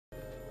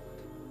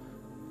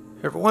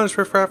Everyone, it's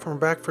Riffraff, and we're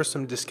back for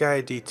some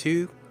Disgaea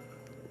D2,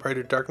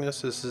 Brighter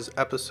Darkness. This is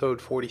episode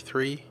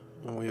 43,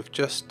 and we have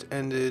just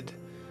ended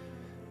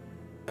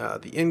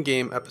the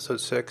in-game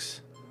episode 6,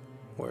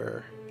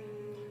 where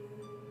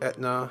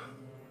Etna's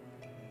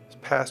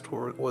past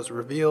was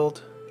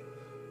revealed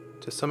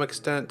to some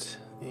extent,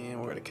 and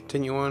we're going to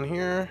continue on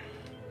here.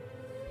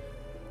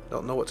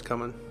 Don't know what's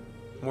coming.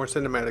 More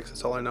cinematics,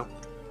 that's all I know.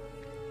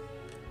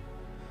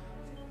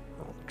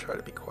 I'll try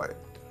to be quiet.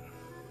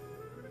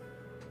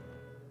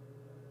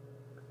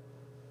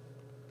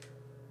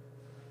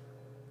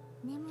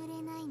 眠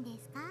れないんで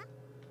すか？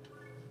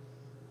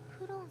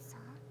フロンさ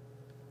ん、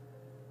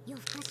夜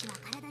更かしは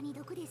体に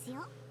毒です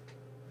よ。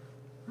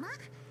ま、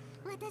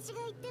私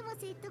が言っても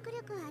説得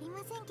力はありま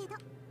せんけど。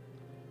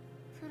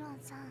フロン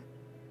さん、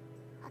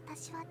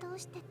私はどう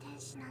して天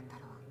使なんだろ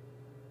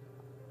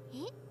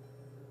う。え？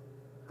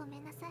ごめ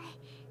んなさい。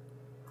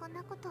こん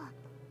なこと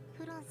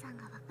フロンさん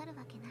がわかる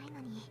わけないの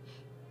に。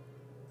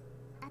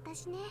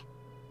私ね、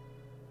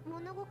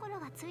物心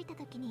がついた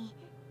時に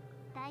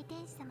大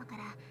天使様か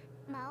ら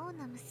魔王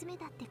の娘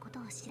だってこと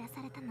を知ら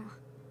されたの。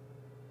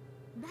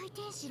大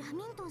天使ラミ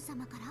ントン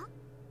様から？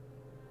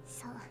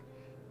そう、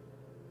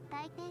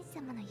大天使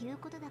様の言う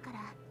ことだか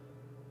ら、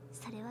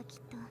それはきっ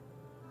と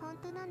本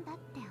当なんだっ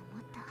て思っ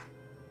た。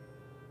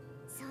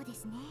そうで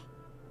すね。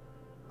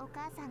お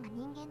母さんが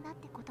人間だっ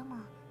てことも、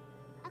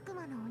悪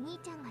魔のお兄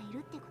ちゃんがいる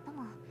ってこと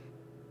も、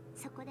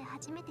そこで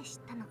初めて知っ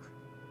たの。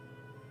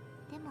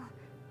でも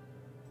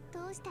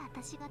どうして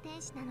私が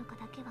天使なのか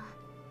だけは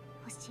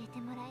教えて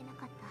もらえな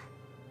かった。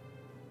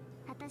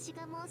私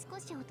がもう少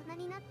し大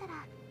人になったら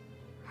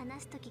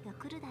話す時が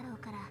来るだろう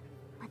から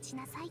待ち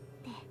なさいっ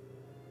て。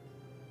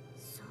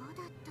そう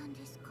だったん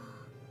ですか。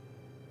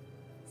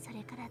そ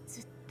れから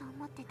ずっと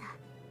思ってた。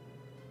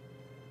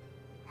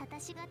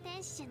私が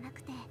天使じゃな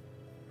くて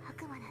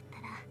悪魔だっ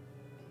た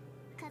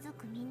ら家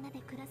族みんな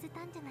で暮らせ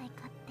たんじゃない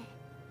かって。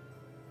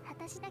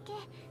私だけ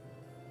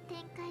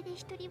天界で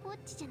一人ぼっ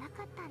ちじゃな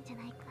かったんじゃ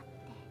ないかって。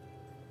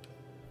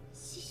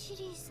シシ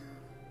リーさ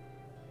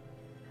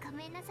ん、ご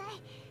めんなさい。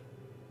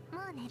も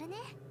う寝るね。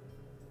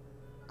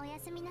おや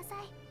すみなさ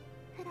い、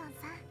フロン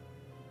さ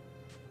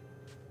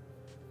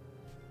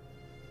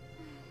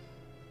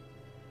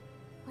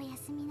ん。おや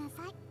すみな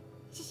さい、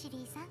シシ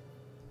リーさん。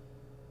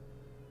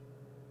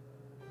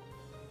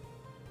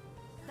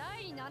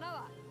第7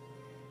話、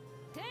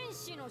天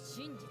使の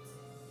真実。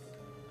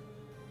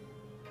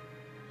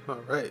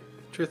 Alright,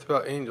 truth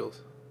about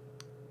angels.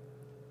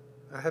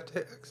 I have to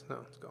hit X? No,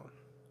 it's going.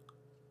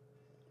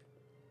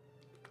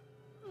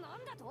 な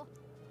んだと？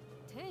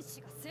天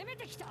使が攻め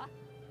てきた？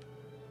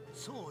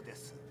そうで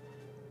す。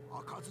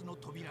開かずの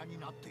扉に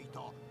なってい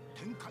た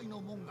天界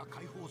の門が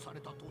開放され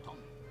た途端、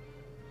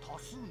多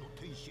数の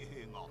天使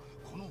兵が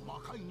この魔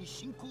界に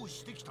侵攻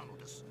してきたの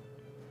です。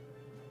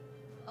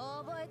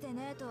覚えて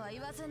ねえとは言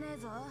わせねえ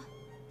ぞ。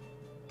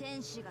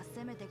天使が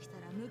攻めてきた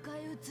ら迎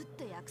え撃つっ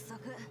て約束。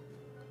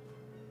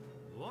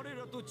我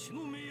らと血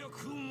の盟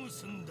約を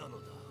結んだの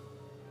だ。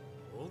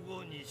保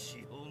護にし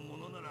ようも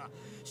のなら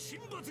神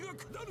罰が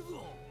下る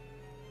ぞ。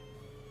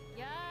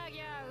ギャーギ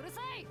ャーうるさ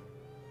い。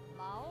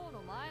魔王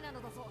の前なの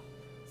だぞ。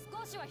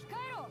少しは控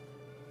えろ。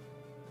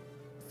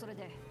それ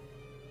で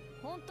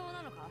本当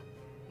なのか、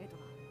エト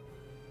ナ？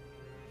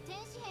天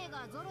使兵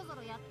がゾロゾ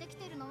ロやってき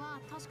てるのは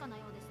確かな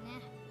ようです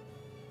ね。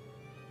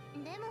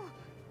でも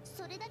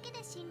それだけ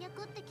で侵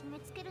略って決め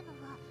つけるの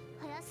は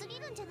早すぎ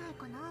るんじゃない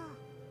かな。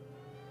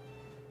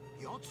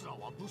奴ら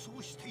は武装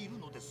している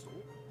のですぞ。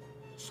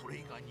それ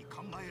以外に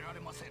考えら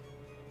れません。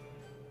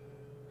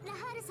ラ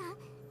ハールさん、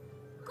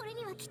これ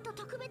にはきっと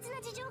特別な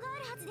事情があ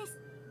るはずです。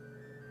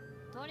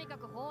とにか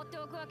く放って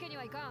おくわけに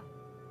はいかん。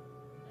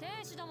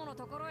天使どもの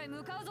ところへ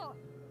向かうぞ。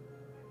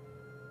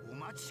お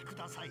待ちく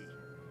ださい。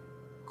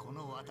こ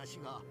の私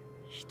が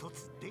一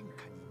つ殿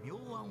下に妙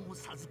案を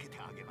授けて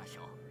あげまし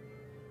ょう。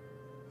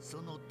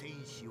その天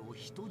使を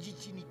人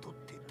質にとっ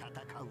て戦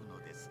うの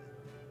です。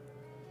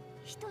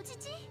人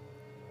質？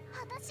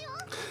私を？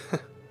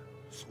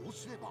そう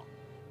すれば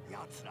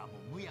奴らも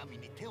むやみ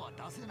に手は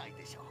出せない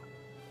でしょ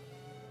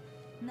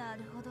う。な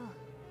るほど。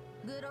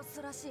グロッ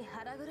ソらしい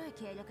腹黒い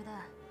計略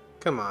だ。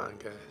Come on,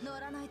 guys. 乗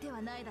らない手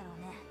はないだろ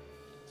うね。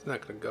It's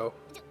not gonna go.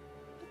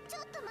 ちょ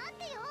っと待っ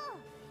てよ。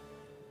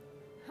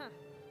ふん、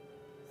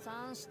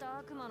賛した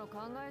悪魔の考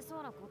えそ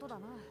うなことだ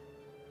な。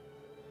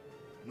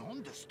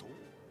何ですと？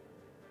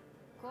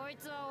こい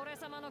つは俺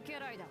様の家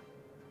来だ。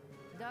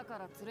だか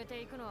ら連れて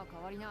行くのは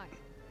変わりない。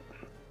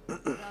だ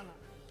が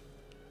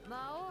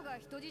魔王が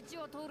人質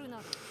を取るな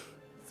ど、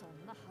そ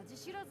んな恥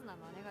知らずな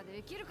真似が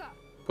できるか。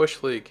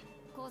 Bush League.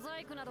 小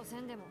細工などせ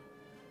んでも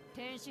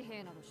天使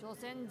兵など所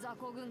詮雑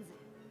魚軍勢。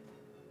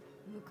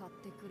向かっ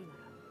てくるなら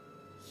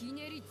ひ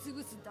ねり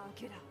潰すだ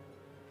けだ。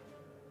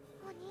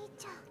お兄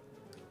ちゃん。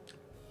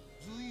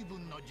随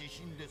分な自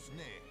信です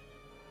ね。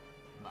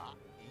まあ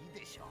いい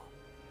でしょう。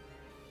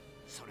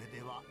それ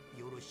では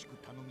よろしく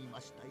頼み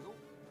ましたよ、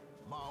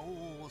魔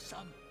王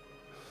さん。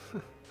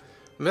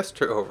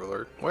Mr.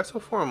 Overlord, why so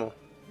formal?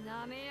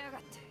 なめやが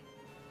って。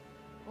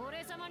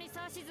俺様に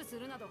指図す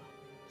るなど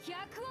100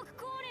億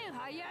光年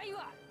早い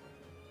わ。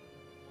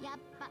やっ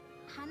ぱ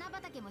花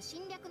畑も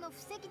侵略の布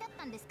石だっ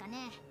たんですか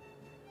ね。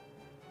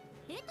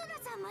エトナ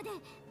さんまで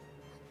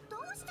ど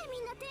うしてみ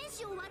んな天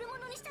使を悪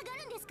者にしたが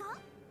るんですか？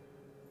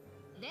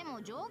で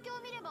も状況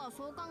を見れば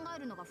そう考え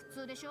るのが普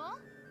通でしょ。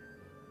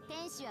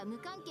天使は無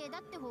関係だ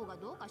って方が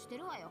どうかして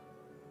るわよ。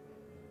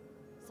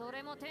そ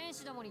れも天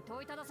使どもに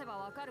問いただせば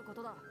わかるこ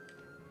とだ。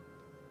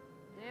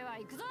では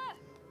行くぞ。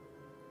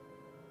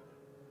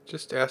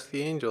 Just ask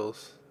the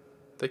angels.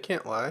 They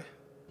can't lie.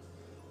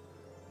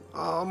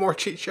 Oh, more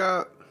cheat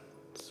shot.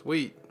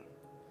 Sweet.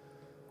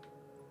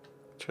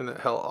 Turn that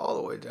hell all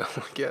the way down,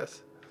 I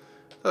guess.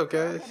 What's up,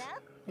 guys?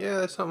 Yeah,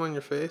 there's something on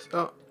your face.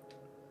 Oh.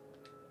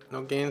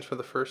 No games for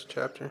the first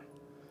chapter.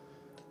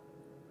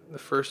 The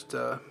first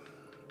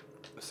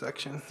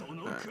section.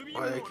 Alright,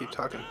 why do I keep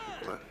talking to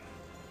people?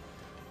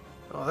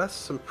 Oh, that's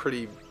some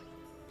pretty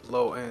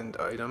low-end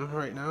item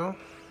right now.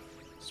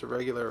 It's a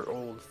regular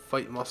old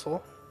fight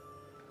muscle.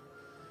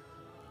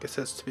 Guess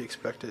that's to be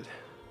expected.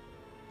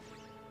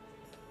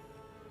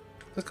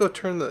 Let's go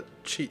turn the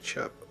cheat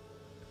shop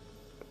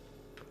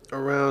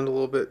around a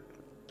little bit.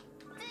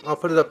 I'll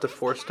put it up to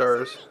 4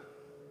 stars.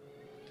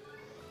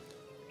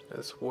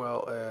 As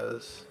well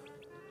as,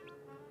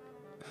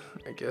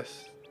 I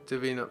guess,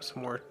 divvying up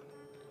some more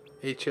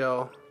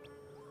HL.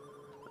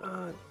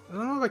 I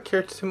don't know if I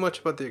care too much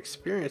about the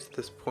experience at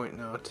this point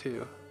now,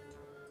 too.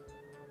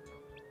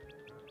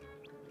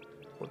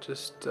 We'll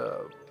just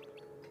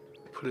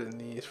put it in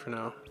these for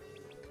now.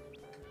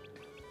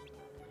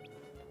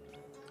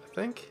 I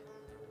think.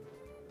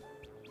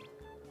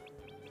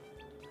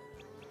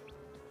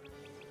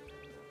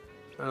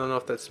 I don't know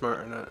if that's smart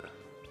or not.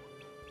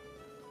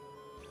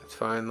 It's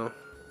fine though.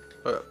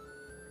 But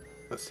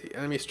let's see.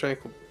 Enemy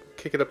strength will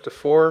kick it up to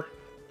 4.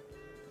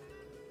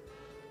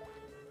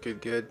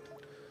 Good, good.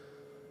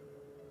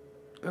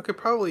 I could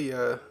probably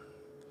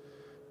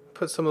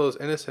put some of those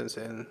innocents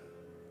in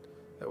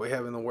that we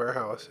have in the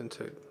warehouse and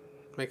to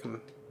make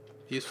them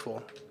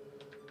useful.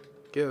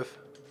 Give.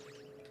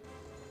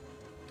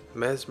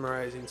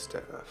 Mesmerizing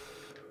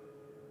staff.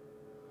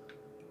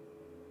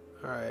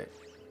 Alright.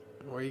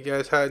 Where are you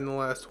guys hiding the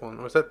last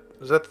one? Was that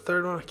the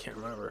third one? I can't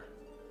remember.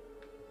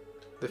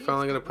 They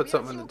finally gonna put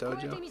something in the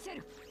dojo? I think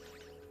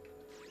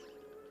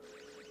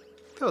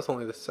that was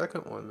only the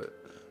second one, but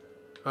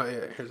oh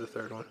yeah, here's the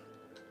third one.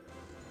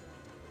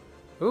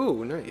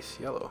 Ooh, nice.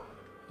 Yellow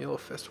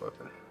fist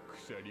weapon.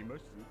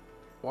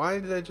 Why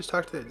did I just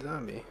talk to that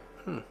zombie?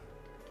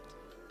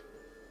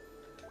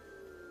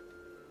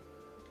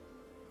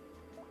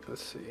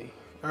 Let's see.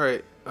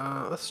 Alright,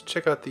 let's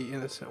check out the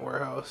innocent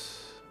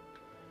warehouse.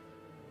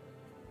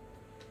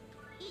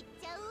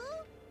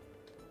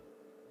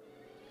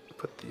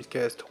 Put these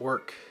guys to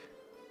work.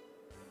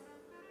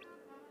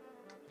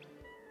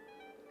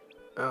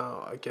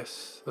 Oh, I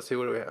guess, let's see,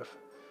 what do we have?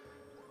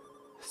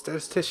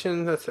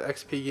 Statistician, that's the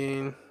XP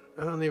gain.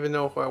 I don't even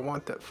know if I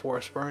want that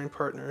for. Sparring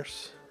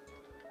partners.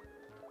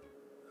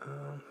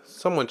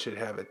 Someone should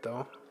have it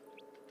though.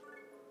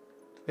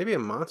 Maybe a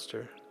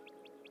monster.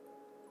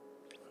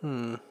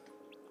 Maybe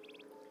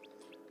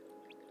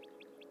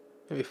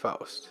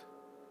Faust.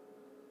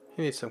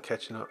 He needs some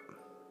catching up.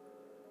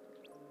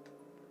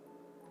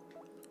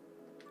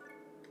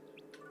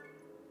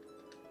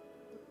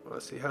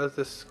 Let's see, how does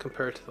this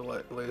compare to the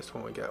latest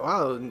one we got?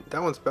 Wow,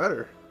 that one's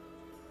better.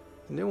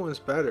 The new one's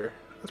better.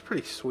 That's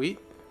pretty sweet.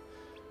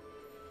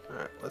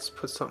 Alright, let's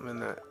put something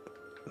in that.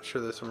 I'm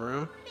sure there's some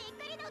room.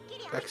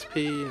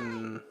 XP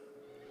and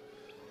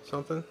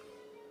something.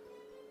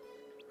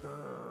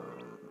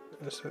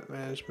 Innocent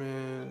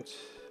management.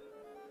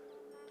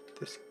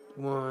 This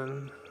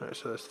one. Alright,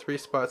 so there's 3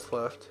 spots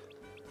left.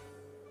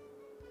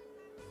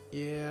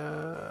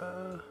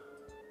 Yeah.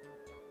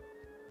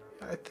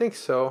 I think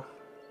so.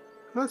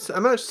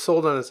 I'm not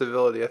sold on his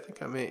ability. I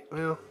think I may.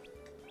 Well,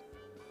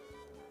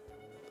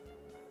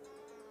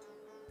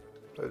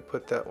 I'd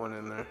put that one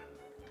in there.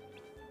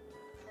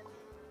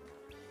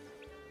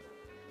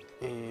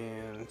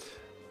 And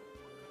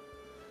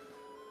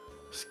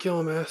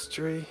skill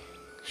mastery,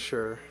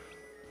 sure.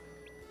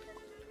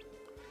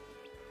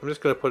 I'm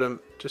just gonna put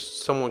him.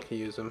 Just someone can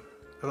use him.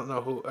 I don't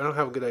know who. I don't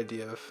have a good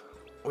idea of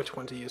which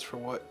one to use for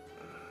what.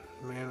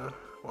 Mana,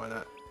 why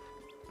not?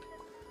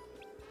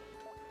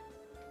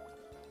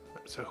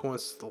 So who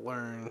wants to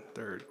learn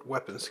their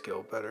weapon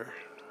skill better?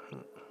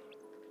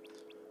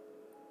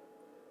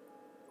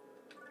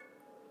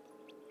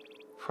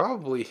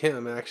 Probably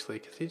him, actually,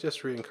 because he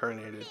just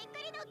reincarnated.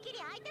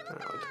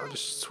 I'll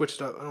just switch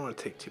it up. I don't want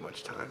to take too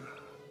much time.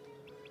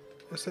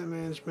 Asset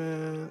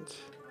management.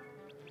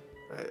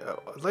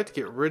 I'd like to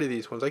get rid of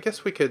these ones. I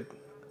guess we could...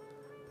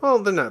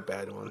 Well, they're not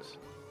bad ones.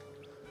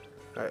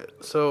 Alright,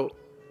 so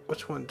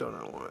which one don't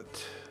I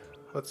want?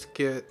 Let's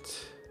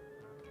get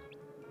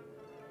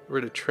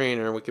rid of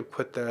trainer. We can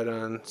put that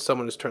on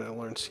someone who's trying to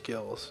learn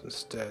skills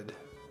instead.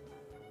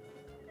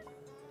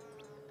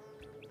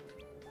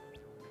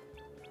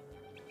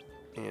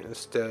 And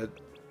instead,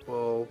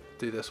 we'll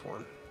do this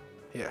one.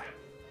 Yeah.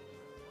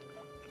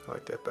 I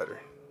like that better.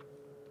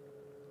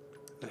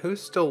 And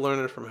who's still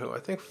learning from who? I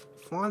think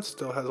Fawn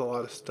still has a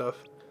lot of stuff.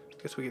 I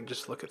guess we can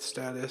just look at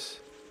status.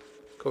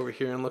 Go over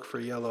here and look for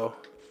yellow.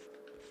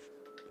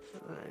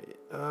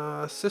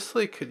 Alright.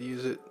 Cicely could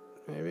use it,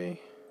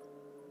 maybe.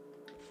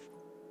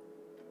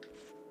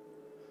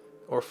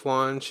 Or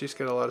Flan, she's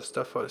got a lot of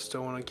stuff I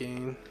still want to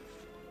gain.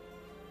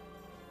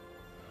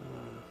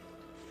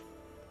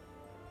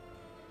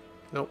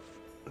 Nope.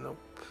 Nope.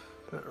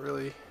 Not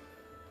really.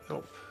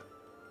 Nope.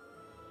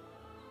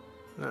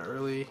 Not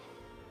really.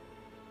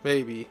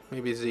 Maybe.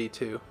 Maybe Z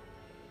too.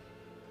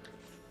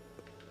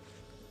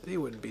 Z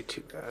wouldn't be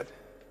too bad.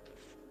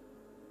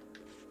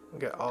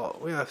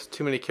 We have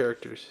too many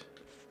characters.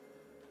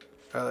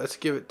 Alright, let's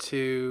give it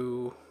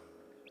to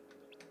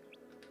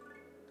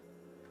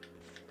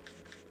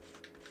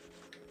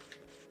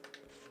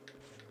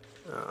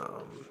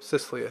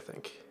Cicely, I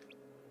think.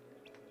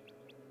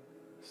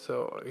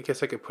 So I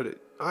guess I could put it.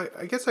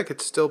 I guess I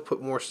could still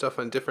put more stuff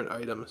on different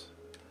items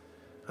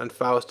on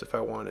Faust if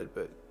I wanted,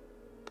 but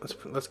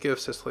let's give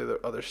Cicely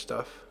the other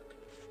stuff.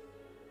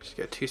 She's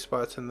got 2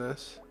 spots in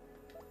this.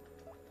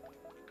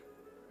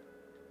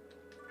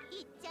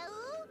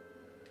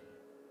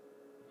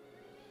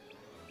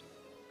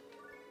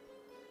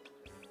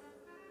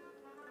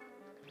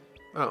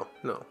 Oh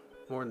no,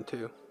 more than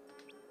 2.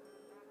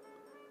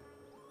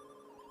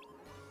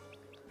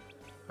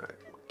 Alright,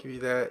 give you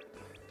that.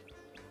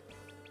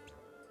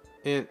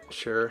 Int,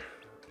 sure.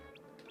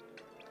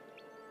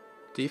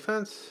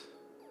 Defense?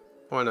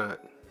 Why not?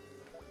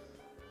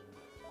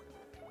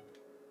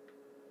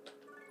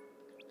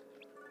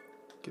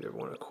 Get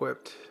everyone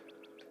equipped.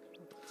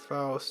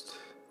 Faust.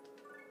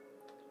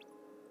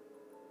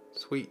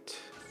 Sweet.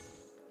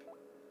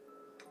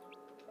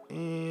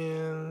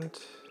 And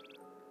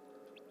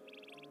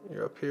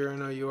you're up here, I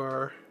know you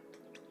are.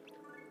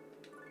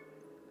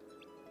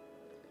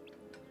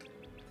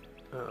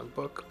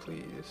 Book,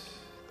 please.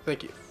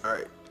 Thank you.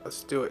 Alright,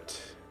 let's do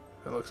it.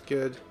 That looks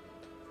good.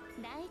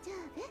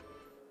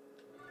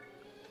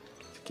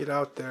 Let's get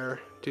out there,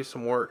 do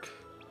some work.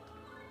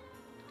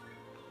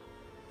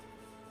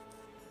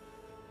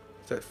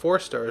 It's at 4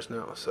 stars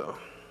now, so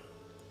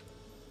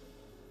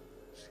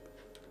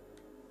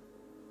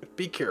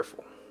be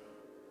careful.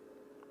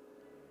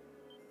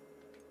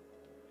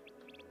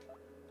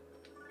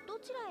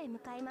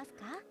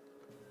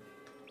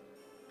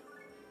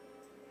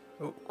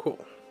 Oh, cool.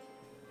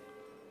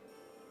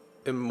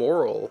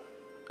 Immoral's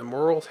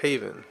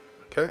Haven.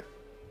 Okay.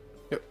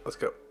 Yep, let's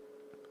go.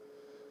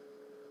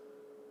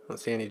 Don't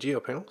see any geo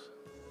panels.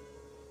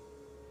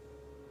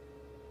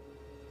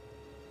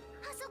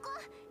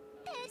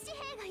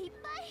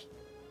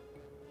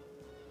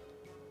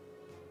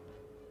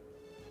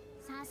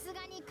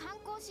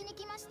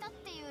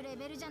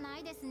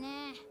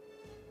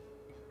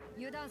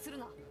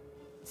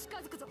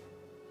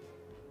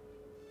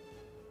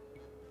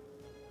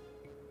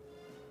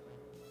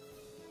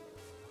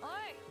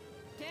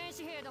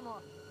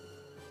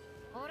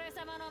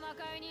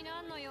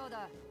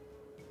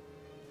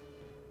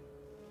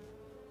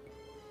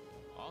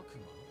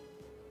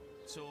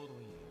ちょうどい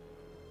い。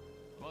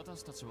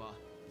私たちは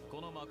こ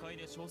の魔界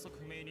で消息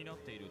不明になっ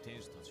ている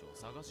天使たちを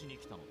探しに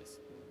来たので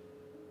す。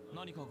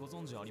何かご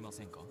存知ありま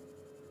せんか？よ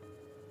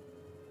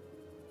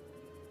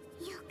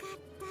かっ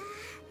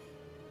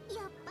た。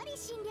やっぱり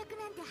侵略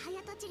なんて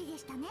早とちりで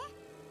したね。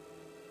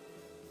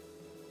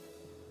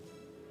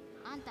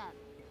あんた、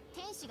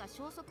天使が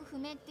消息不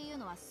明っていう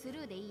のはス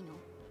ルーでいいの？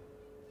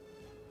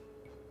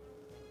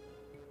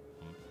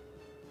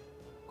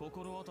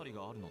心当たり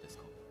があるのです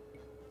か？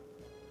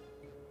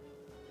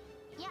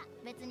いや、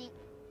別に。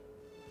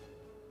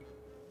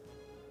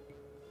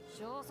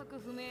消息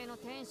不明の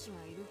天使が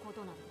いるこ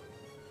とな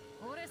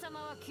ど俺様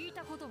は聞い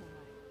たこともない。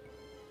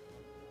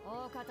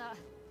大方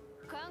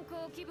観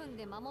光気分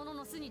で魔物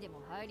の巣にでも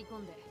入り込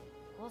んで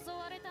襲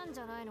われたんじ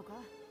ゃないのか？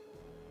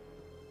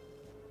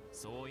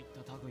そういっ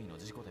た類の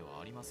事故で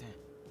はありません。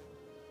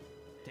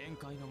天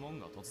界の門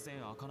が突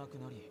然開かなく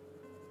なり、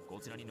こ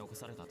ちらに残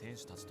された天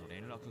使たちと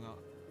連絡が。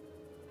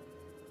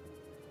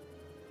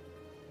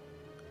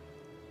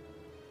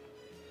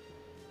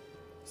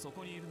そ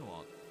こにいるの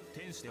は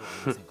天使ではあ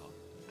りませんか？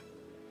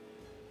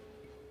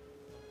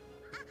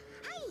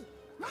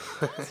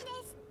はい、天使で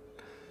す。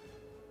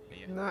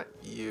いえ、Not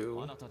you.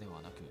 あなたで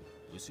はなく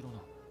後ろの。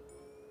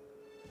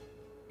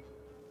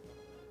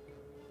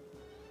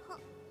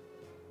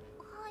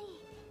はい。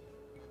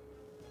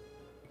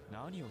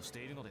何をして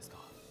いるのですか？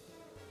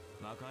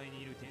魔界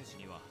にいる天使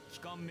には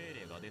帰還命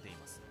令が出てい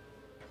ます。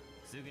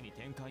すぐに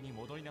天界に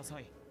戻りなさ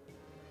い。で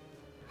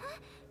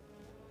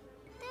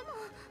も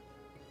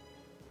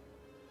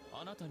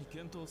あなたに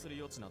検討する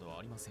余地などは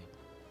ありません。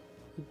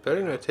You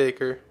better not take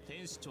her.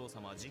 天使長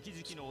様直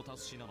々のお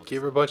達しなのです。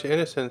 Give her a bunch of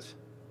innocents.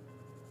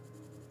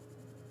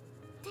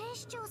 天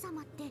使長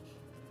様って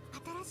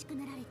新しく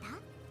なられた？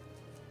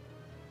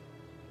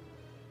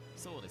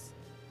そうです。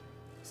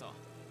さあ、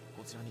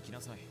こちらに来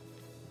なさい。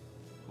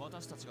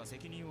私たちが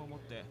責任を持っ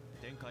て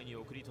天界に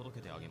送り届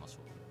けてあげましょ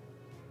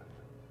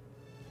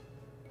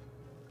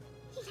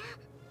う。いや、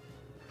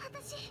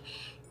私帰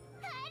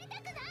り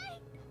たくな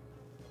い。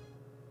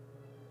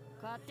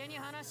勝手に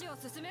話を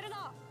進める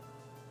な。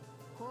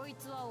こい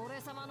つは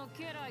俺様の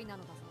家来な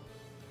のだぞ。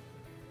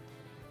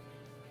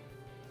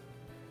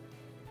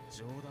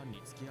冗談に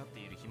付き合って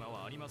いる暇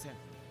はありません。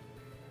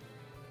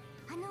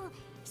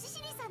シ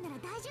シリさんなら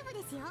大丈夫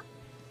ですよ。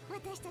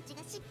私たち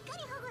がしっか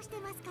り保護して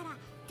ますから、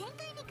展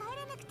開に帰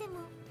らなくても。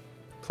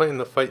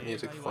Playing the fight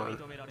music 警戒は fun.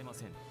 認められま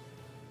せん。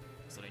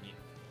それに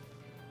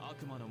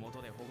悪魔の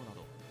下で保護な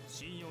ど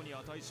信用に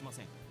値しま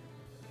せん。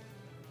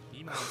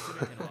今の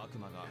全ての悪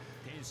魔が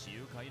天使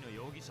誘拐の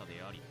容疑者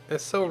であり、It's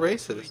so 注意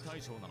racist.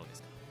 対象なので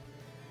すか。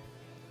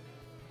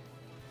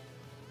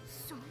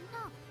そん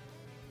な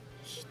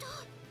ひど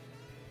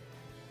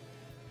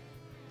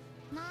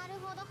い。なる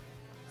ほど、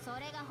そ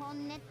れが本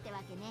音って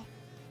わけね。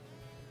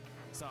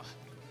さあ、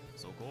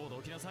そこを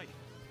どきなさい。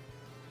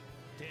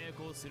抵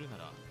抗するな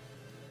ら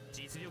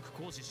実力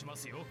行使しま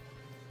すよ。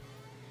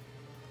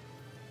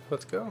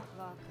Let's go. わか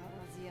ら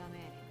ずや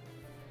め。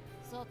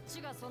そっ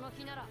ちがその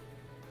気なら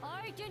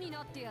相手に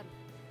なってやる。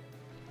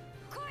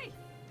来い。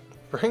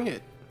 Bring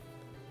it.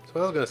 That's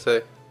what I was gonna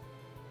say.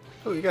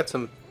 Oh, you got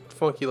some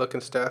funky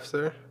looking staffs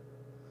there.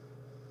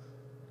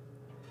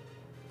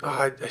 Oh,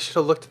 I should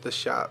have looked at the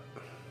shop.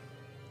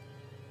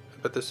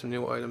 I bet there's some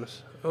new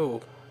items.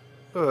 Oh,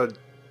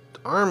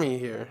 army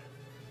here.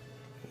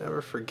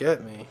 Never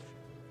forget me.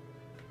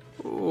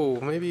 Ooh,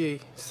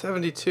 maybe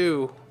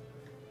 72.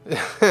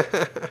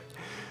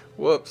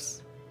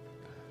 Whoops.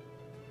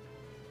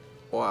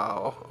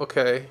 Wow.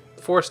 Okay.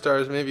 4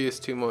 stars. Maybe it's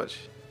too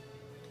much.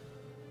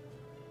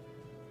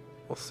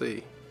 We'll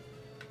see.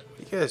 What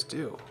do you guys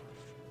do?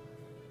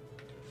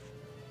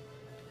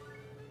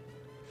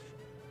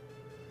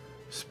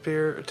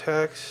 Spear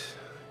attacks.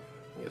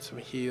 Get some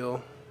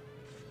heal.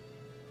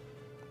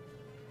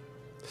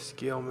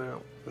 Scale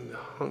mount.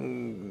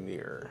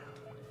 Hunger.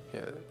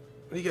 Yeah.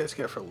 What do you guys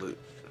got for loot?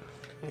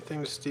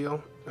 Anything to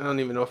steal? I don't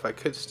even know if I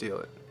could steal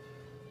it.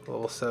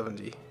 Level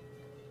 70.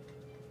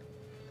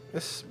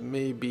 This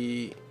may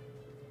be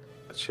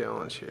a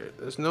challenge here.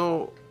 There's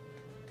no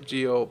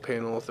geo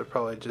panels. They're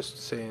probably just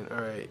saying,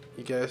 alright,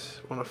 you guys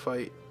want to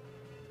fight?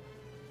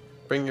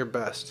 Bring your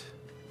best.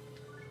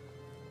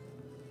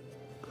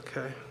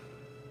 Okay.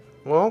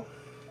 Well,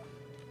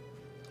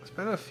 it's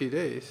been a few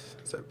days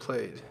since I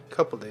played. A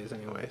couple days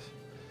anyways.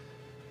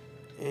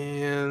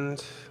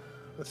 And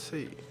let's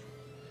see.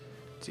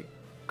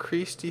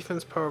 Decrease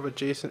defense power of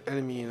adjacent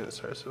enemy units.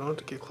 Sorry, so I don't have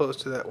to get close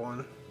to that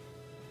one.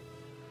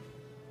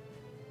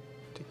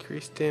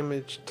 Decrease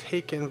damage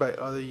taken by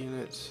other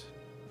units.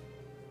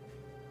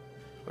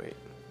 Wait.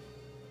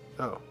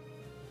 Oh.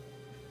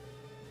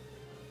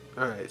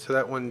 Alright, so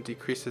that one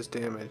decreases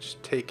damage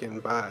taken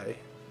by,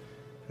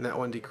 and that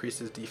one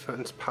decreases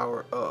defense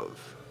power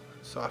of.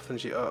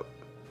 Softens you up.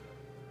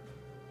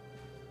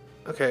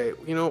 Okay,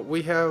 you know,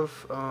 we have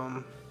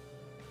some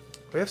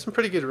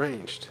pretty good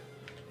ranged.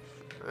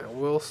 I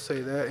will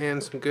say that,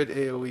 and some good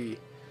AoE.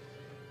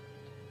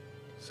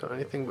 So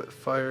anything but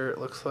fire, it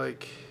looks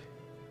like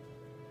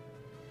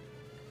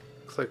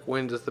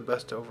wind is the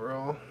best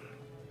overall.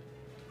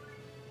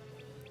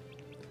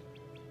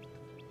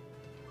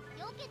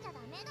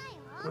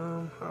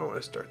 How do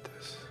I start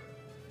this?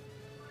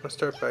 I'm gonna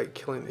start by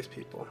killing these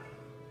people.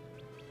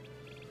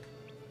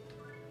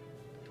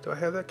 Do I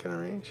have that kind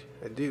of range?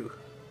 I do.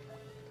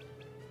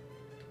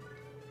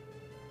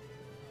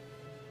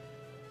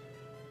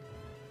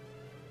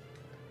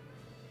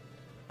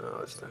 No,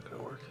 it's not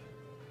gonna work.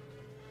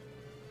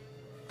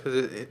 Because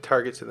it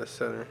targets in the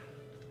center.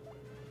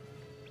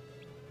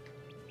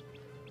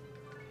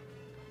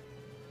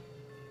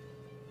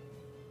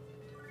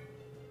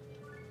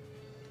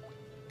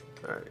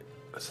 Alright,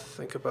 let's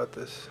think about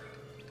this.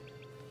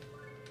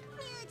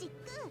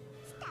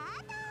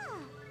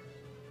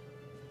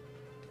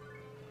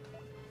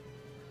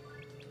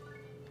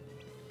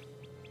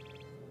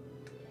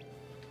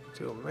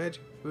 Do a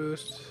magic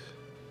boost.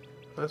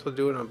 Might as well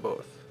do it on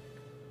both.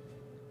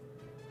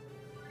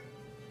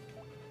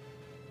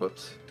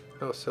 Whoops.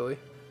 That was silly.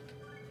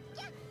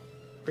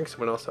 Bring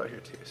someone else out here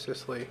too.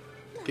 Cicely,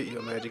 get you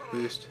a magic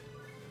boost.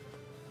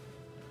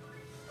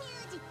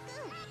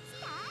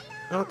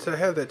 Oh, did I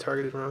have that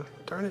targeted wrong?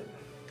 Darn it.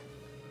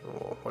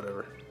 Oh,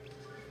 whatever.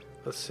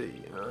 Let's see.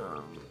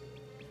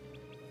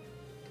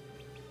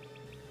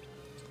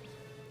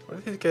 What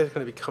are these guys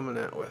going to be coming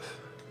at with?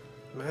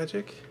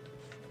 Magic?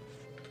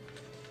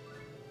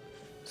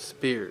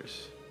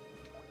 Spears.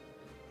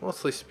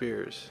 Mostly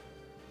spears.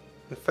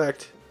 In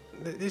fact,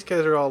 these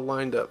guys are all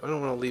lined up. I don't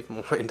want to leave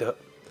them lined up.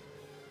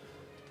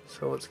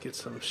 So let's get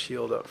some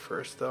shield up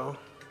first, though.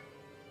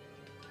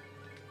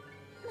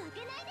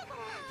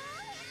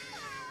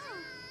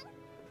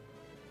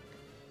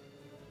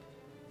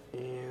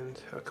 And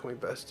how can we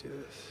best do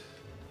this?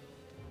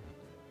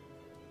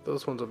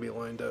 Those ones will be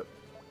lined up.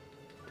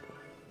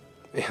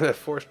 And I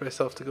forced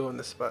myself to go in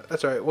this spot.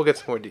 That's alright, we'll get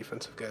some more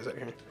defensive guys out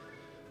here.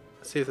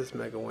 Let's see if this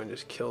Mega Wind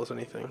just kills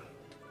anything.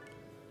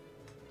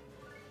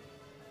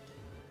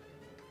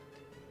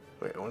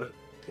 Wait,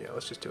 yeah,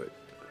 let's just do it.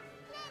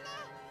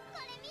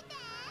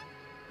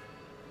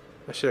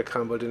 I should have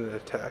comboed in an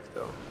attack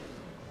though.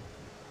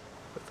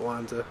 With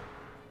Alonza.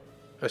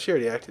 Oh, she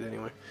already acted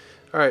anyway.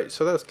 Alright,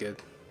 so that's good.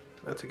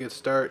 That's a good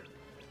start.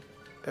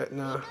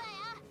 Etna.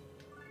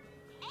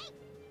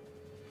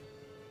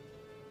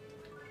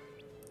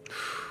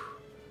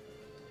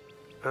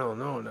 I don't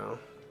know now.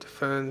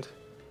 Defend.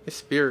 These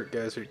spirit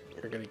guys are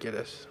going to get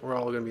us. We're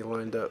all going to be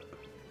lined up.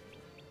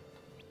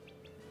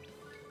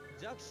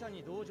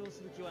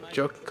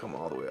 Joe can come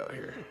all the way out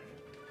here.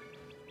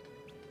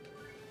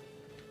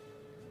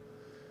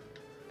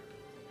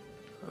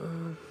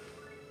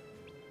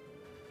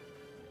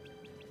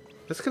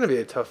 It's going to be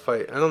a tough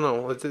fight. I don't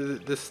know.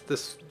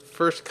 This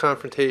first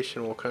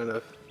confrontation will kind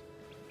of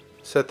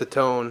set the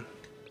tone.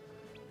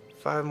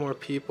 5 more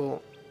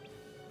people.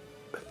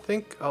 I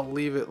think I'll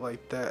leave it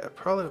like that. I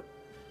probably,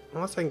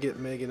 unless I can get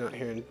Megan out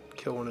here and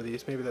kill one of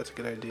these. Maybe that's a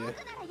good idea.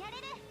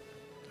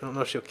 I don't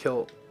know if she'll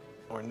kill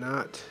or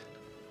not.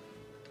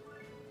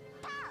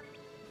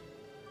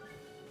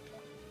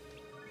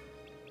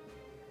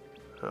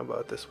 How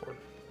about this one?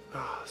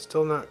 Oh,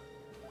 still not.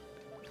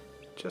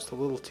 Just a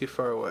little too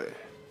far away.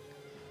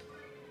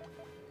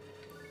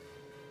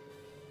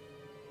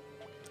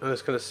 I'm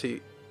just gonna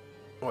see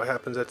what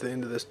happens at the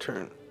end of this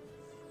turn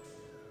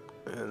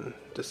and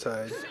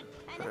decide.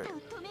 Alright.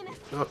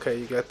 Okay,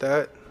 you got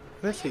that.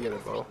 Nice, you got a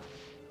bow.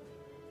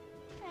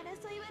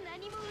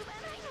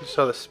 You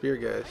saw the spear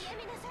guys.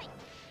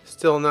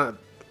 Still not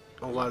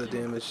a lot of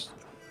damage.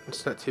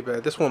 It's not too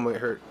bad. This one might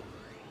hurt.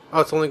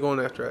 Oh, it's only going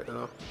after it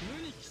now.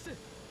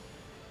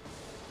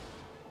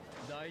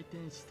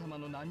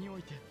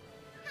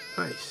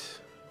 Nice.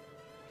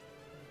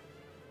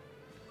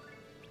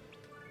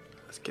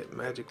 Let's get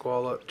magic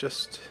wall up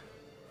just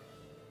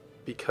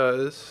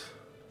because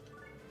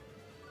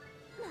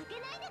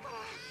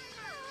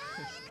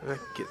I can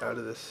get out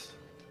of this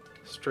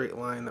straight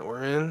line that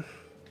we're in.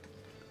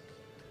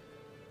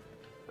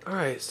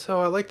 Alright,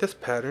 so I like this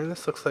pattern.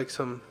 This looks like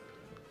some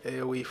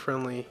AoE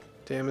friendly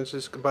damage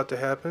is about to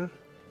happen.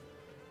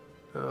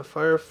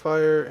 Fire,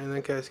 fire, and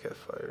that guy's got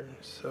fire.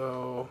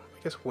 So,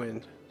 I guess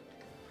wind.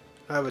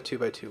 I have a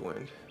 2x2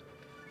 wind.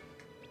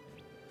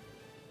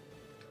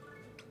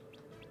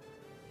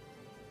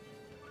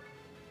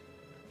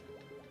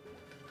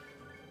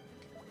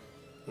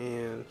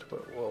 And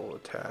what will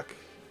attack?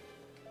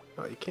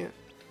 Oh, you can't.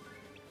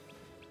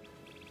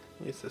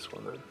 Use this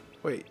one then.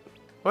 Wait,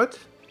 what?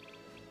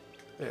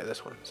 Yeah,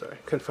 this one. Sorry,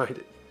 couldn't find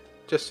it.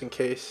 Just in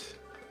case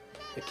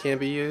it can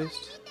be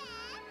used.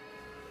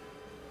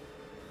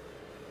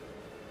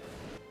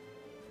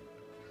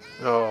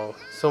 Oh,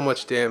 so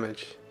much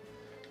damage.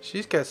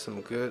 She's got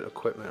some good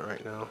equipment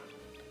right now.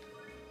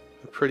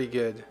 Pretty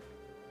good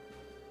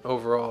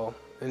overall.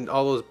 And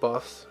all those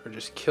buffs are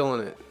just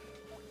killing it.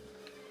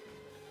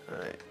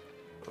 Alright,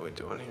 what are we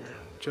doing here?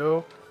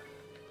 Joe?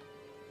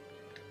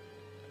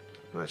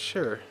 I'm not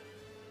sure.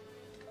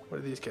 What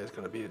are these guys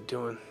going to be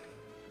doing?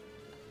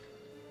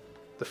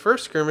 The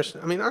first skirmish,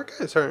 I mean, our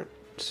guys aren't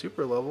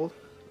super leveled.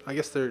 I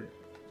guess they're...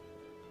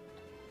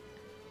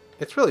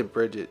 It's really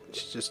Bridget.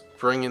 She's just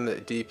bringing the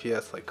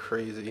DPS like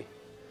crazy.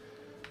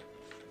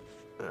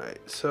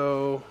 Alright,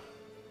 so...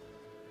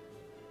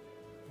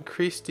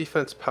 Increase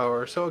defense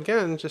power. So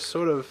again, just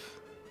sort of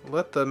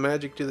let the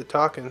magic do the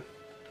talking.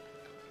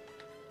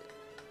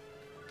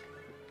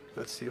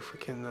 Let's see if we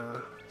can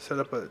set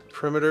up a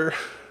perimeter.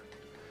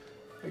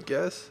 I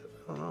guess.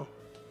 I don't know.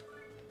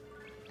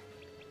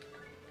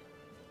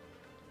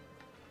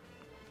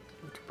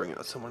 We could bring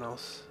out someone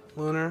else.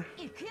 Lunar.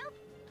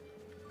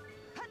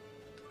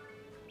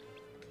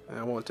 And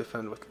I won't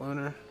defend with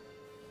Lunar.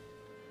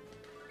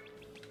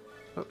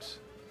 Oops.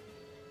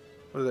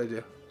 What did I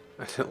do?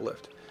 I didn't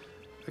lift.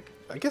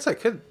 I guess I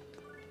could.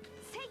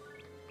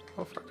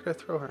 How far could I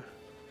throw her?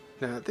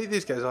 Nah,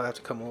 these guys all have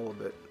to come a little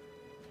bit.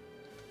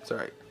 It's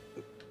alright.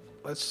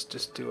 Let's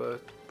just do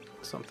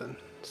something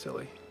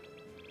silly.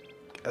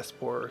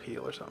 Espor or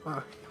heal or something.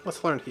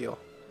 Let's learn heal.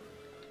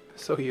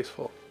 So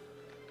useful.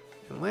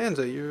 And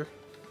Lanza, you're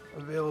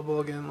available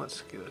again. Let's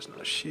see, there's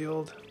no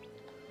shield.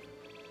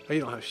 Oh,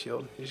 you don't have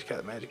shield. You just got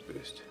a magic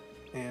boost.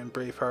 And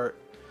Braveheart.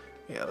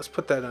 Yeah, let's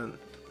put that on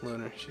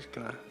Lunar. She's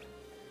gonna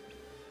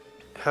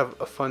have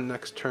a fun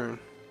next turn.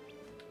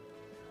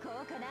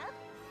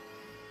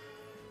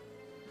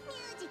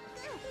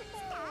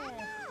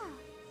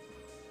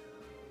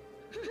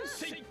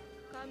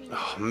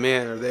 Oh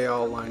man, are they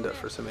all lined up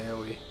for some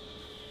AoE?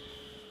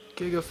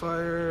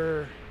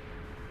 Gigafire.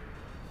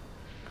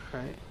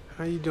 Alright,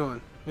 how you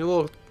doing? You're a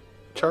little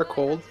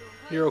charcoaled.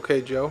 You're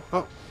okay, Joe.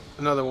 Oh,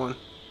 another one.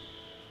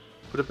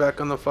 Put it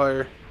back on the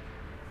fire.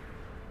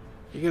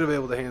 You're gonna be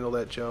able to handle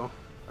that, Joe.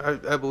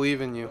 I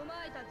believe in you.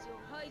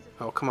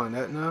 Oh, come on,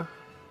 Etna.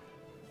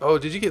 Oh,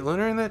 did you get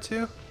Lunar in that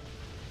too?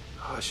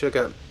 Oh, I should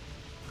have got...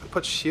 I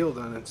put shield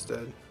on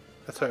instead.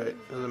 That's alright.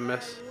 It was a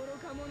miss.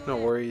 No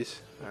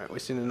worries. Alright,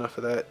 we've seen enough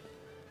of that.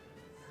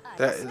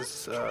 That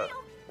is,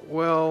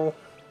 well...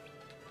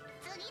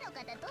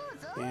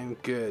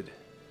 and good.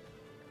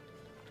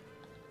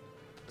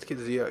 Let's get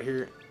Z out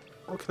here.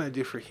 What can I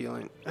do for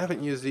healing? I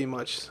haven't used Z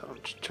much, so I'm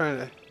just trying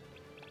to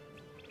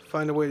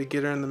find a way to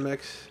get her in the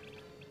mix.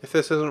 If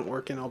this isn't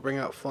working, I'll bring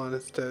out Flun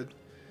instead.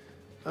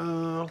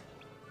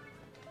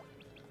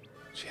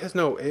 She has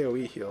no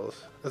AoE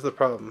heals. That's the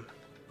problem.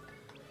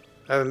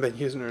 I haven't been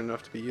using her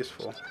enough to be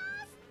useful.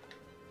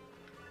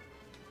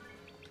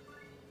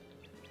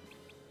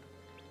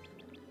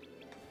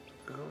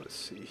 Let's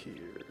see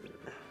here.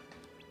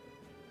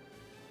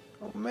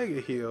 Oh, Mega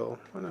Heal.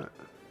 Why not?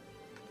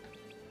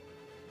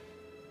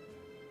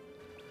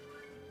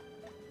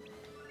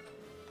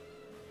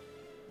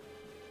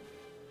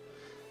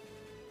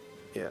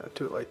 Yeah,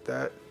 do it like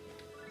that.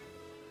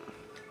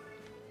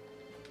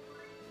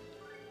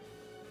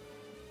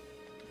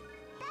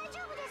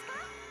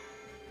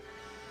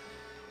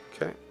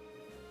 Okay.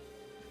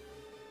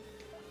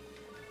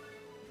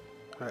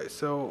 Alright,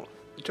 so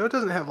Joe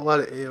doesn't have a lot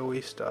of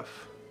AoE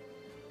stuff.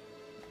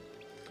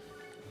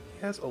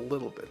 He has a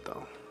little bit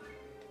though.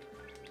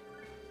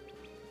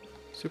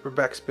 Super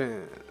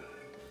backspin.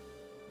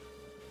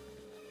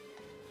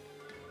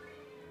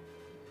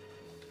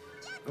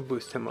 I'll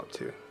boost him up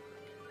too.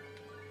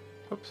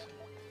 Oops.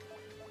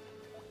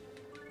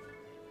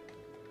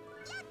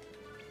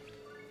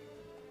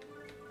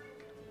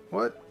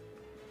 What?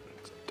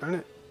 Darn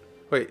it.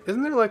 Wait,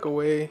 isn't there like a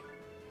way?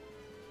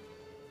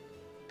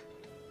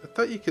 I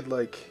thought you could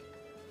like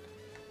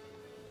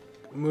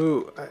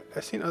move.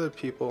 I've seen other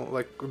people,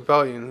 like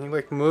Rebellion, he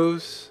like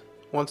moves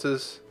once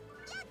his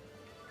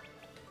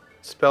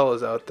spell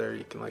is out there,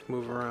 you can like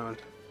move around.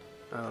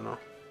 I don't know.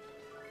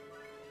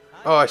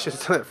 Oh, I should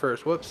have done it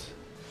first. Whoops.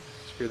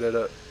 Screwed that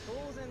up.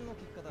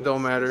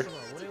 Don't matter.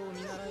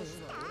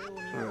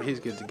 Oh, he's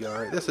good to go.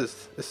 Alright, this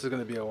is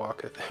gonna be a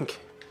walk, I think.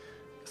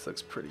 This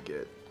looks pretty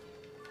good.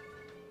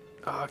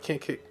 Oh, I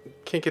can't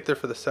get there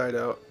for the side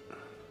out.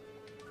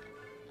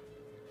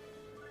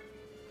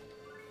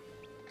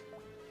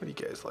 What do you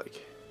guys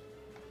like?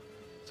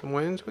 Some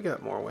wind? We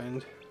got more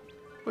wind.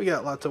 We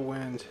got lots of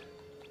wind.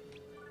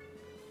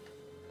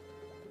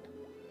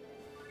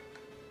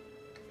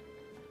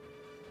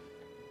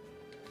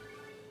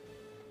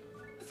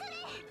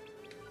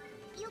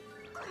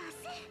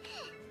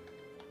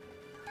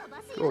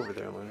 Go over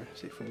there, Leonard.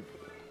 See if we can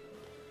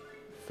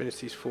finish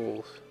these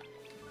fools.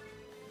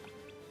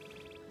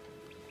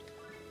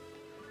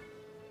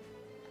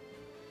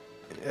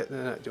 Yeah,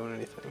 they're not doing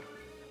anything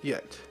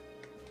yet.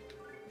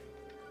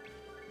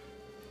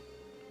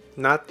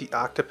 Not the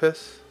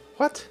octopus?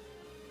 What?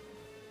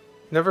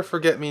 Never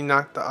forget me,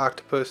 not the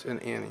octopus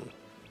and Annie.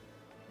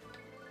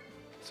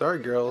 Sorry,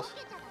 girls.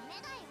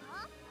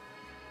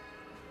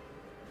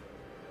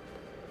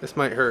 This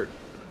might hurt.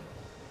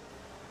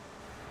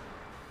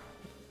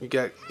 You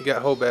got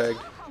hoe bagged.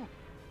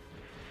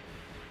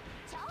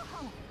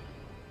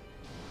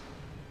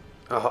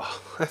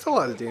 Oh, that's a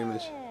lot of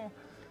damage.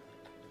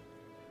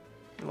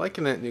 I'm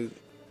liking that new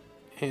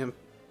hand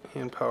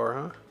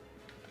power,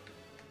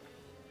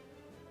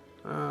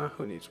 huh?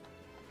 Who needs?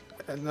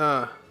 And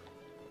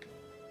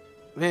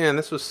man,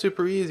 this was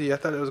super easy. I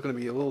thought it was gonna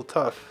be a little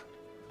tough.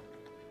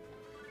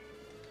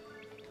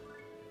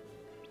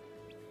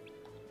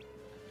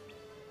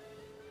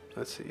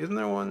 Let's see, isn't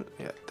there one?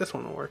 Yeah, this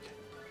one will work.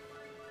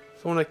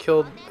 It's the one I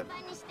killed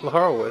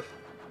Laharl with.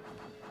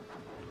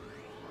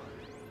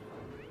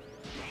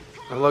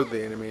 I love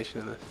the animation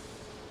in this.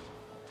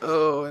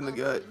 Oh, in the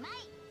gut.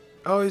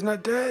 Oh, he's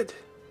not dead.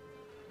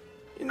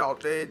 You're not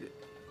dead.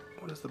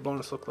 What does the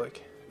bonus look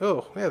like?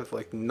 Oh, we have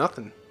like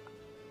nothing.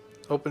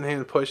 Open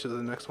hand push is the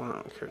next one. I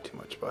don't care too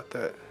much about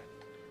that.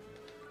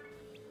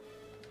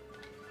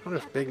 I wonder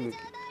if Megan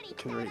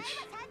can reach.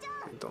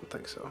 I don't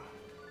think so.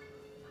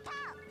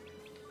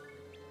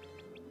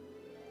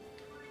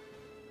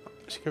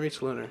 She can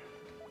reach Lunar.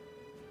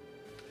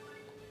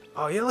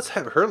 Oh yeah, let's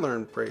have her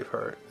learn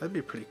Braveheart. That'd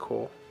be pretty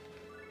cool.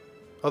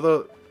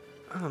 Although,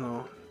 I don't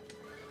know.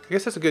 I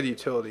guess that's a good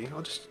utility.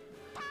 I'll just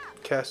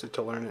cast it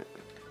to learn it.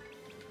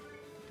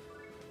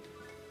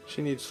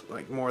 She needs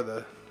like more of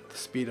the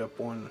speed up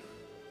one.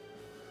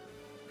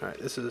 Alright,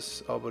 this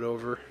is all but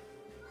over.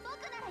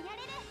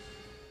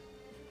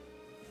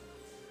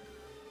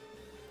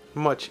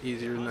 Much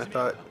easier than I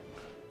thought.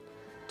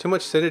 Too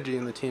much synergy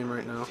in the team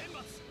right now.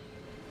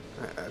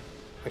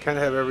 I kind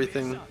of have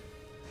everything,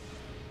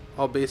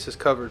 all bases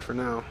covered for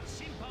now.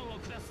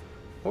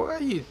 What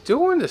are you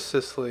doing to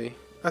Cicely?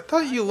 I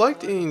thought you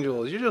liked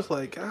angels. You're just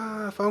like,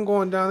 if I'm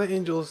going down, the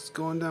angel's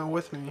going down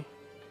with me.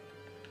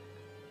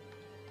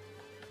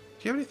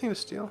 Do you have anything to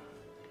steal?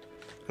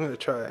 I'm gonna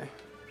try.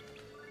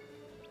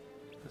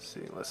 Let's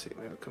see,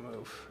 maybe we can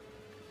move.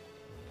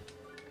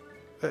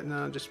 But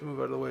no, just move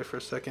out of the way for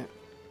a second.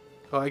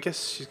 Oh, I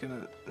guess she's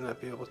gonna not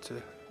be able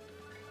to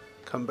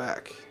come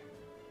back.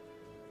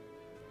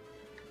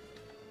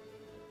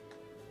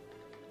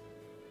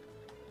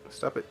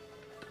 Stop it.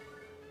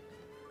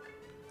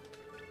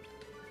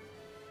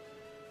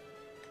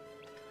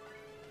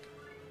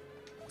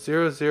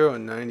 0,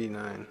 and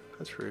 99.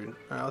 That's rude.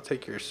 Alright, I'll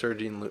take your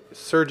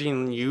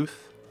surging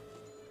youth.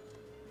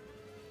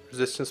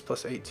 Resistance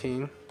plus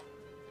 18.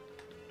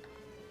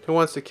 Who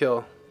wants to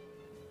kill?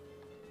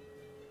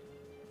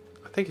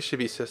 I think it should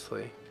be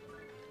Cicely.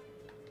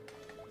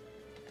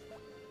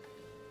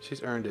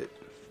 She's earned it.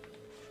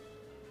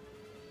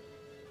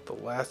 The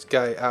last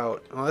guy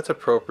out. Oh, that's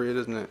appropriate,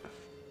 isn't it?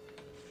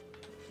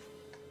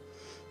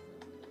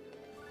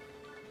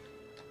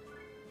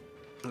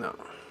 No.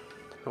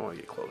 Don't want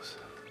to get close.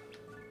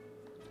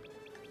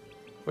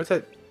 Where's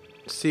that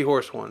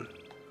seahorse one?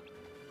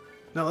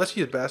 No, let's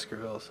use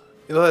Baskervilles.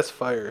 You know, that's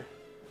fire.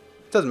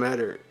 It doesn't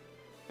matter.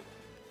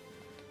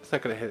 It's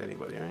not going to hit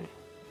anybody, right?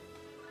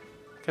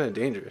 Kind of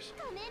dangerous.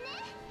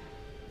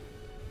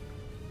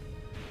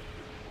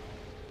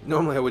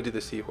 Normally I would do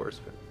the seahorse,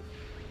 but...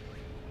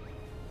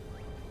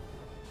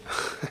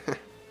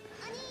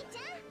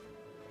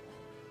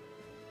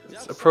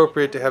 It's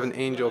appropriate to have an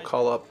angel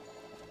call up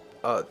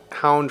a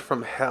hound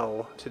from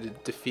hell to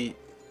defeat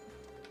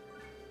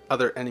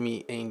other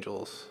enemy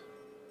angels.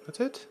 That's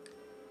it?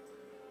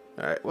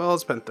 Alright, well,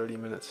 it's been 30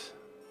 minutes.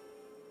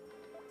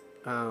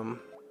 I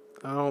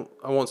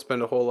won't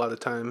spend a whole lot of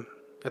time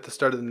at the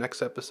start of the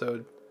next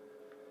episode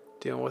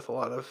dealing with a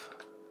lot of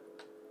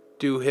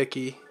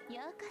doohickey. You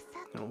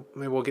know,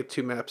 maybe we'll get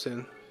 2 maps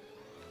in.